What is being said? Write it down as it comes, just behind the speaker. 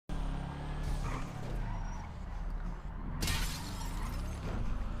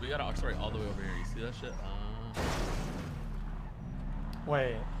got an Oxford all the way over here. You see that shit?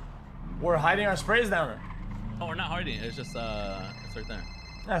 Wait, we're hiding our sprays down there. Oh, we're not hiding. It's just it's right there.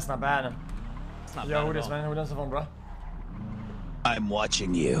 That's not bad. It's not Yo, bad who at this all. man? Who does the phone, bro? I'm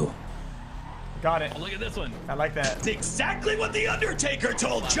watching you. Got it. Oh, look at this one. I like that. That's exactly what the Undertaker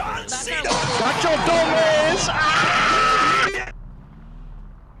told John Cena. Got your dumbass!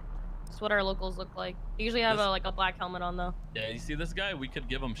 That's what our locals look like. They usually have like a black helmet on though. Yeah, you see this guy? We could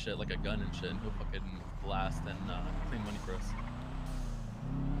give him shit like a gun and shit, and he'll fucking blast and clean money for us.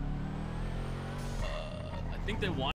 I think they want.